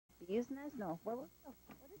bees' nest? No. What is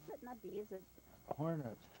it? Not bees. It's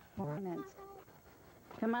Hornets. hornets.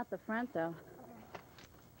 Come out the front, though.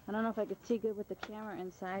 I don't know if I could see good with the camera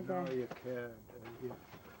inside there. No, you can't.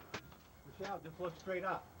 Michelle, just look straight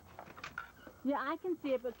up. Yeah, I can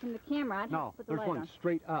see it, but from the camera, I'd have to put the light on. There's one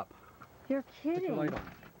straight up. You're kidding. Put your light on.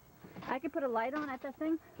 I could put a light on at that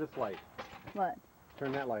thing? This light. What?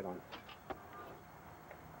 Turn that light on.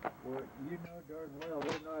 Well, you know darn well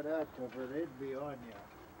they're not active or they'd be on you.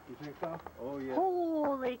 You think so? Oh, yeah.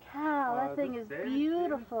 Holy cow, that thing is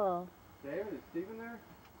beautiful. David, is Steven there?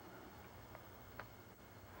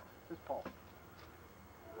 This is Paul.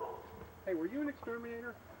 Hey, were you an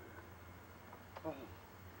exterminator? Oh.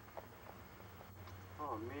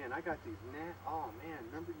 Oh man, I got these oh man,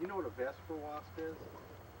 remember, you know what a Vesper wasp is?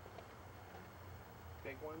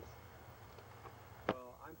 Big ones?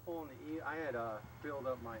 Well, I'm pulling the eave. I had filled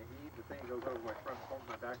up my eave, the thing goes over my front,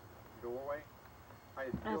 my back doorway.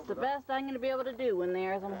 That's the best I'm going to be able to do when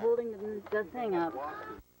I'm holding the thing up.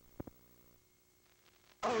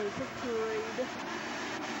 Oh, he's just worried.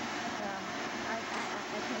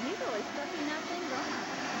 He's always sucking that thing on.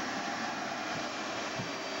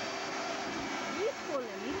 He's pulling.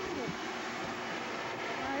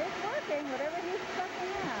 It's working, whatever he's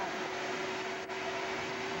sucking out.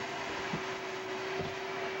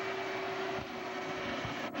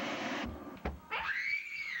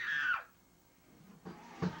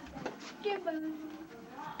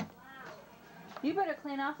 You better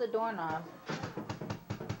clean off the doorknob.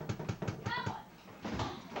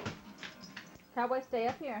 Cowboy, stay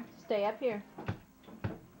up here. Stay up here.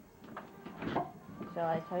 Shall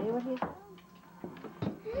I tell you what he's doing?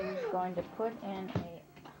 He's going to put in a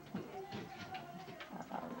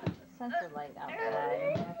sensor light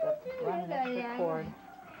outside. You have to run an extra cord.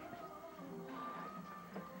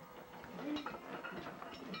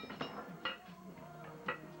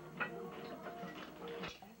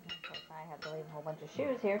 I have to leave a whole bunch of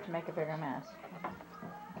shoes here to make a bigger mess.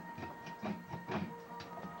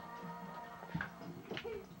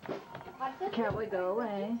 Cowboy, go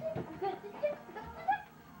away. Dad,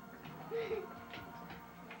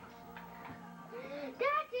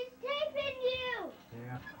 he's taping you!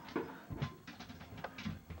 Yeah.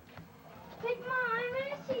 Big Mom, I want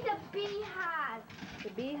to see the beehive. The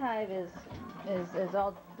beehive is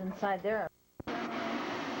all inside there.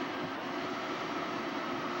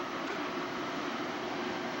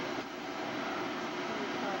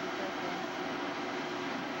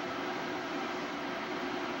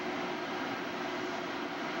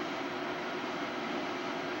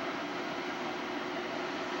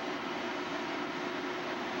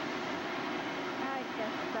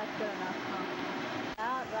 That's good enough, huh?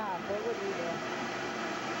 Rob, what would you do?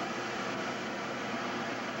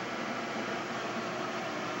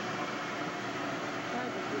 Try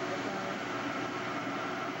to keep it going.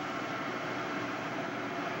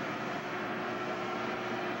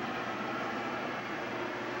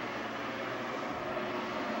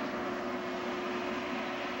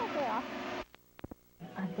 Okay, off.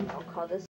 I think I'll call this